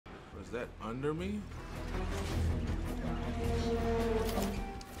Is that under me?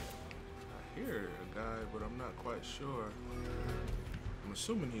 I hear a guy, but I'm not quite sure. I'm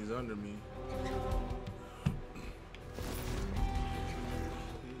assuming he's under me.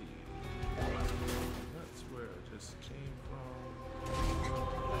 That's where I just came from.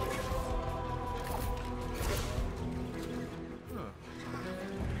 Huh.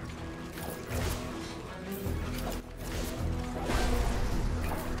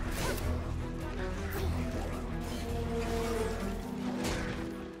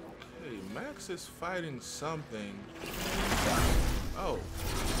 Okay, Max is fighting something. Oh. I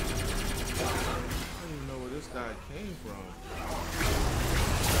don't even know where this guy came from.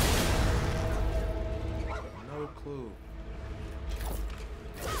 No clue.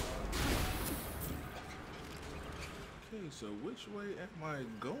 Okay, so which way am I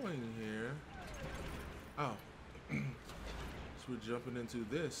going here? Oh. So we're jumping into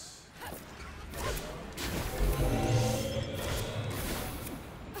this.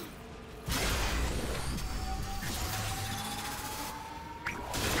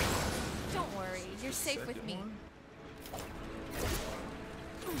 Don't worry, you're safe with me. One?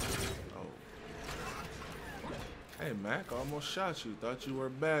 Oh. Hey, Mac, almost shot you. Thought you were a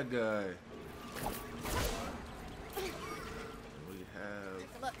bad guy. We have...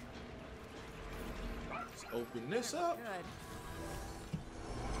 Look. Let's open this up. Good.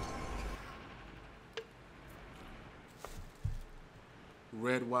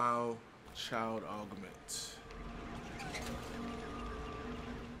 Red Wow Child Augment.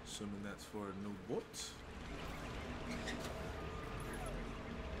 Assuming that's for a new boat.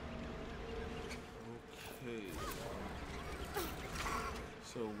 Okay.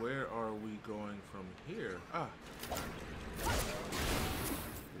 So where are we going from here? Ah.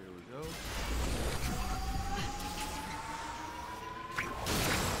 Here we go.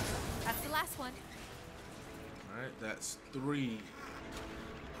 That's the last one. Alright, that's 3.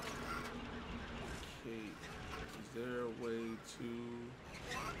 Okay. Is there a way to...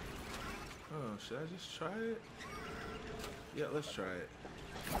 Oh, should I just try it? Yeah, let's try it.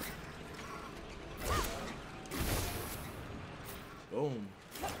 Boom.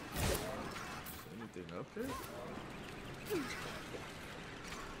 Is anything up here?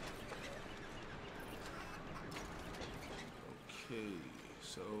 Okay,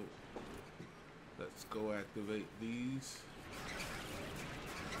 so let's go activate these.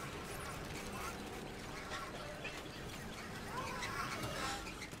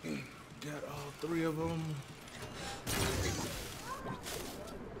 Got all 3 of them.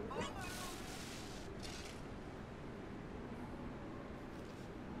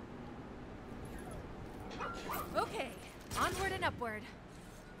 Okay, onward and upward.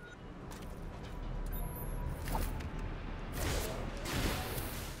 Oh,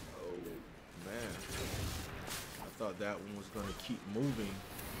 man. I thought that one was gonna keep moving.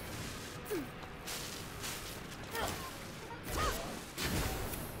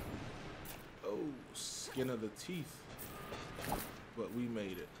 Oh, skin of the teeth. But we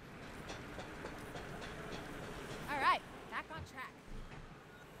made it. All right, back on track.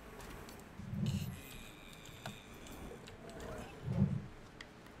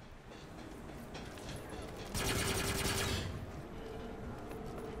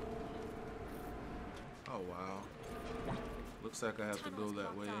 Oh, wow. Looks like I have to go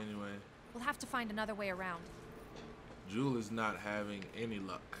that way anyway. We'll have to find another way around. Jewel is not having any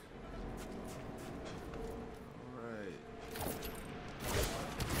luck. Alright.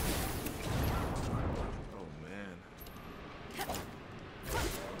 Oh, man.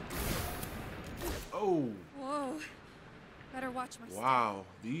 Oh! Whoa. Better watch my step. Wow.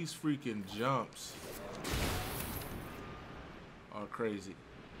 These freaking jumps are crazy.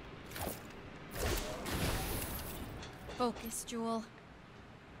 Focus, Jewel.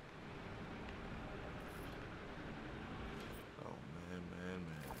 Oh, man.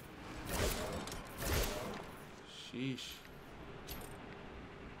 Sheesh.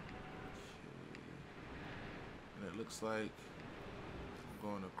 Okay. And it looks like I'm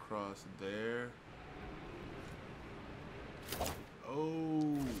going across there.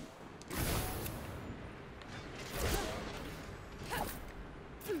 Oh.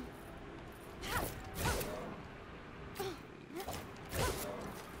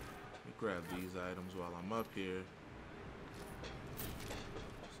 Let me grab these items while I'm up here.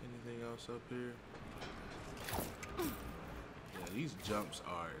 Is anything else up here? Yeah, these jumps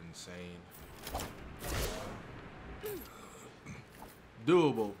are insane.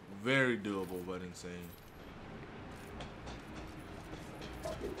 Doable, very doable, but insane.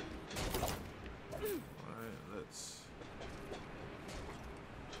 Alright, let's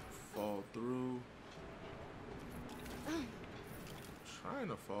fall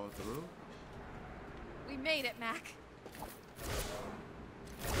trying to fall through. We made it, Mac.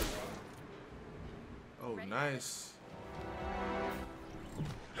 Oh, Ready? nice.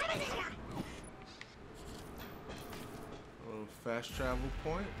 A little fast travel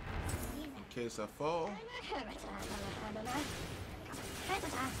point in case I fall.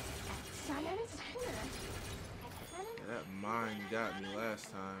 That mine got me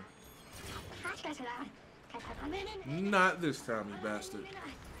last time. Not this time, you bastard.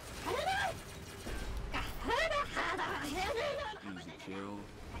 Easy kill.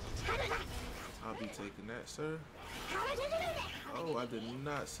 I'll be taking that, sir. Oh, I did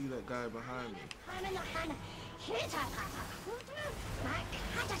not see that guy behind me.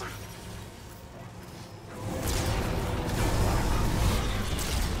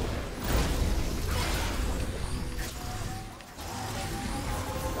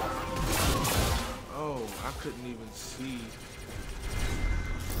 Oh, I couldn't even see.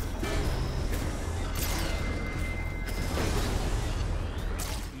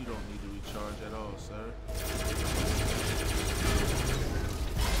 You don't need to recharge at all, sir.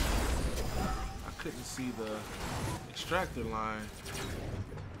 I couldn't see the extractor line.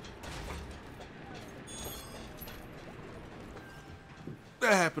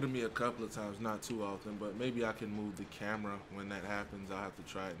 That happened to me a couple of times, not too often, but maybe I can move the camera when that happens. I'll have to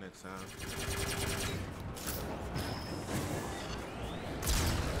try it next time.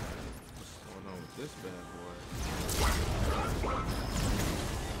 What's going on with this bad boy?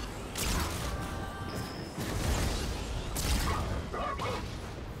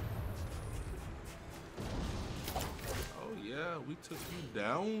 Oh yeah, we took you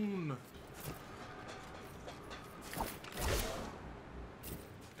down.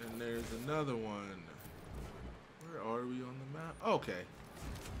 And there's another one. Where are we on the map? Okay.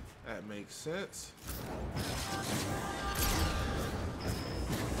 That makes sense.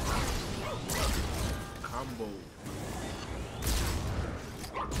 Combo.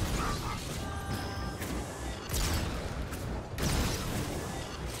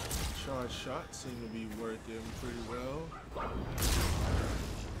 Charge shots seem to be working pretty well.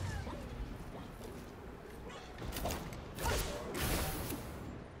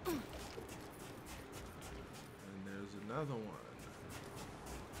 Another one.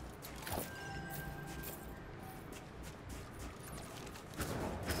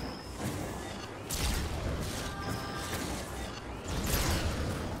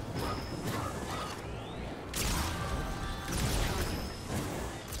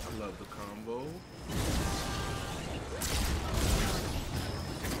 I love the combo.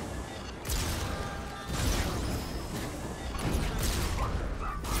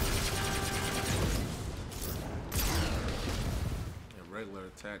 Regular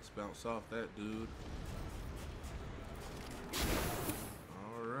attacks bounce off that dude.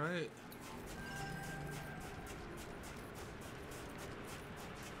 Alright.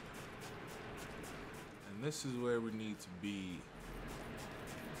 And this is where we need to be.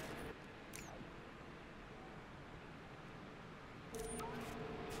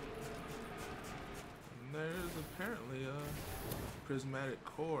 And there's apparently a prismatic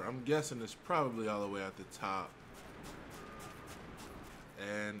core. I'm guessing it's probably all the way at the top.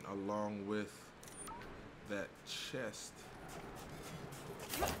 And along with that chest.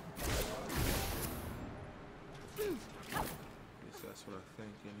 At least that's what I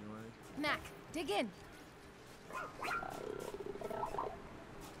think anyway. Mac, dig in.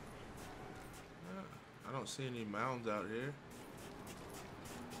 I don't see any mounds out here.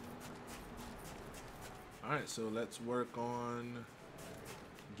 Alright, so let's work on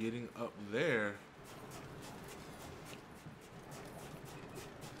getting up there.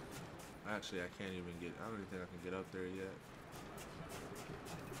 Actually, I can't even get, I don't even think I can get up there yet.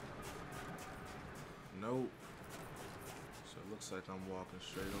 Nope. So it looks like I'm walking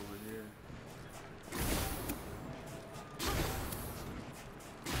straight over here.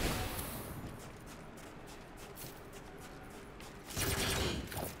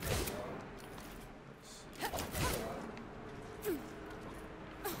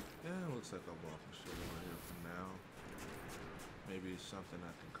 Yeah, it looks like I'm walking straight over here for now. Maybe it's something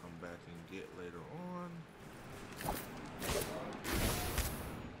I can come back and get later on.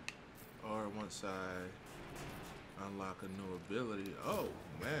 Or once I unlock a new ability. Oh,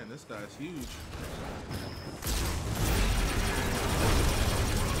 man, this guy's huge.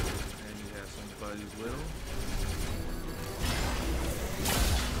 And he has some buddies with him.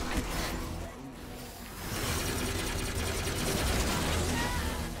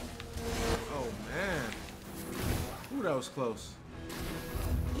 Oh, man. Ooh, that was close.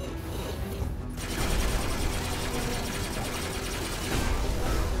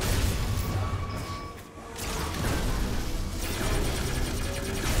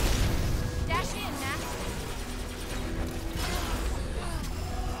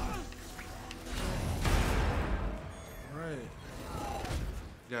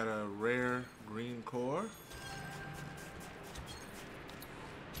 Got a rare green core.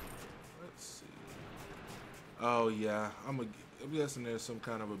 Let's see. Oh yeah, I'm guessing there's some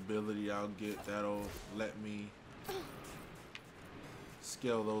kind of ability I'll get that'll let me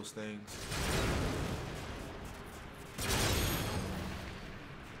scale those things.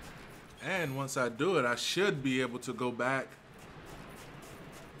 And once I do it, I should be able to go back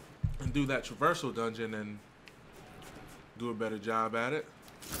and do that traversal dungeon and do a better job at it.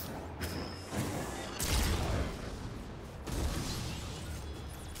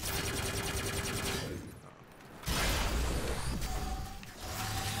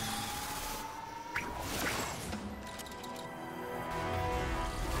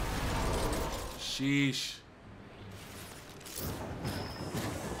 Sheesh.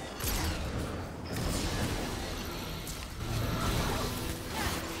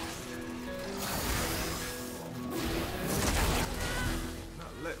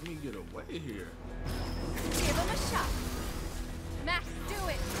 Let me get away here. Give him a shot. Max, do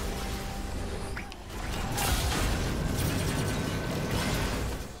it.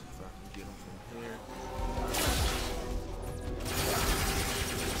 If I can get him from here.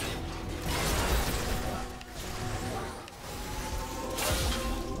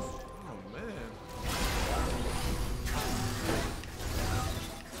 Oh man.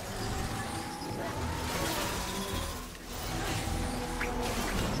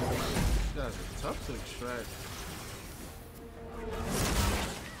 Guys are tough to extract.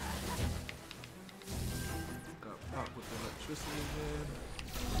 Got popped with electricity again.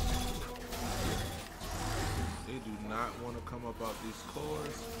 They do not want to come up out these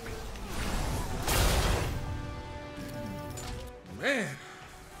cores. Man.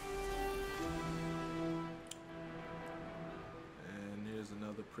 And here's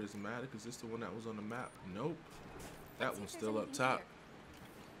another prismatic. Is this the one that was on the map? Nope. That one's still up top.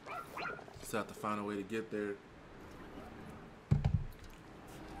 Just have to find a way to get there.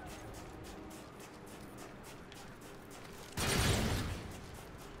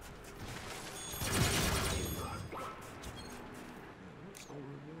 What's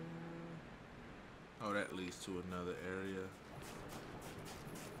over there? Oh, that leads to another area.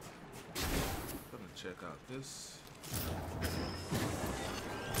 I'm gonna check out this.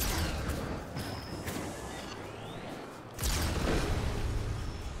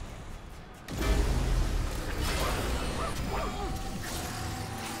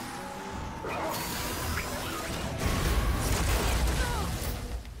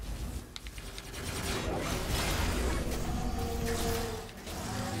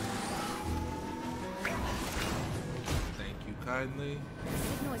 Kindly. The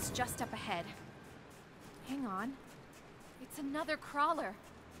signal is just up ahead. Hang on. It's another crawler.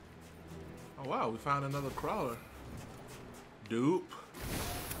 Oh wow, we found another crawler. Dupe.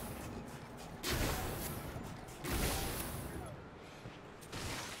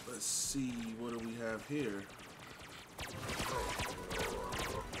 Let's see, what do we have here?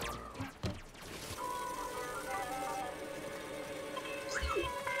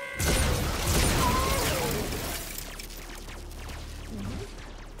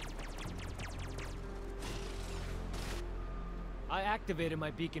 I activated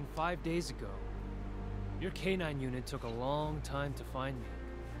my beacon 5 days ago. Your canine unit took a long time to find me.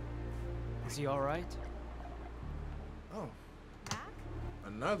 Is he alright? Oh, Mac?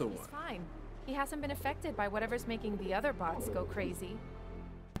 another He's one. fine. He hasn't been affected by whatever's making the other bots go crazy.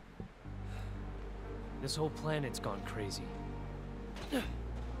 This whole planet's gone crazy.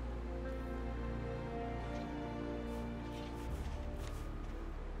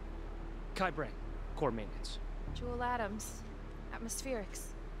 Kai Brang, core maintenance. Jewel Adams. Atmospherics.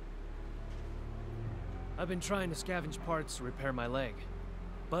 I've been trying to scavenge parts to repair my leg,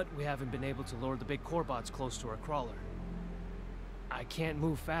 but we haven't been able to lure the big corebots close to our crawler. I can't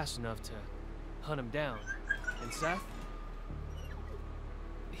move fast enough to hunt him down. And Seth?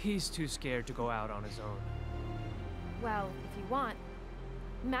 He's too scared to go out on his own. Well, if you want,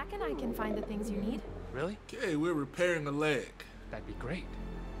 Mac and I can find the things you need. Really? Okay, we're repairing a leg. That'd be great.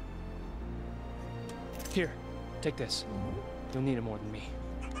 Here, take this. You'll need it more than me.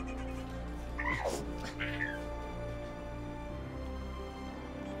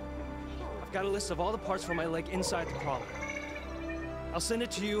 I've got a list of all the parts for my leg inside the crawler. I'll send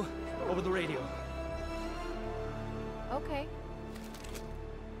it to you over the radio. Okay.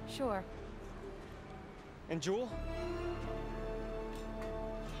 Sure. And Jewel?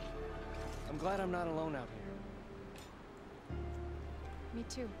 I'm glad I'm not alone out here. Me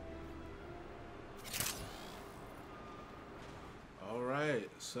too. Alright,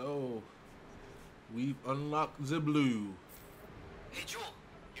 so we've unlocked the blue. Hey, Jewel.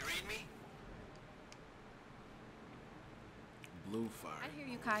 Blue fire. I hear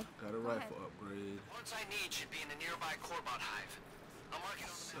you, Kai. Got a Go rifle ahead. upgrade. Parts I need should be in a nearby corbot hive. I'll mark it on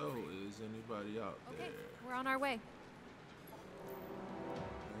the So is anybody out Okay, there? we're on our way.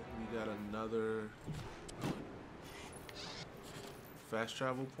 We got another fast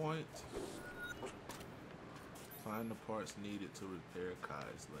travel point. Find the parts needed to repair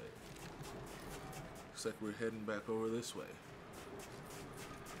Kai's leg. Looks like we're heading back over this way.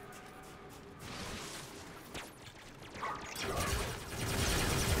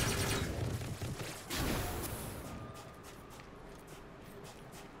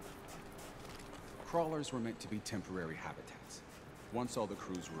 Crawlers were meant to be temporary habitats. Once all the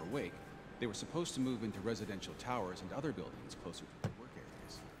crews were awake, they were supposed to move into residential towers and other buildings closer to their work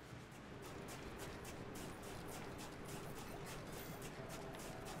areas.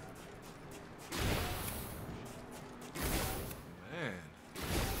 Man,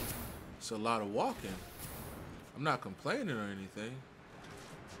 it's a lot of walking. I'm not complaining or anything.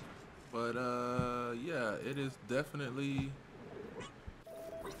 But, yeah, it is definitely...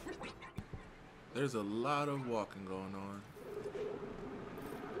 There's a lot of walking going on.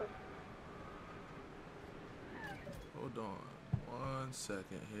 Hold on 1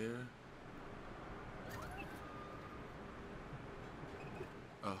 second here.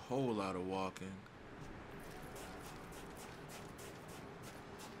 A whole lot of walking.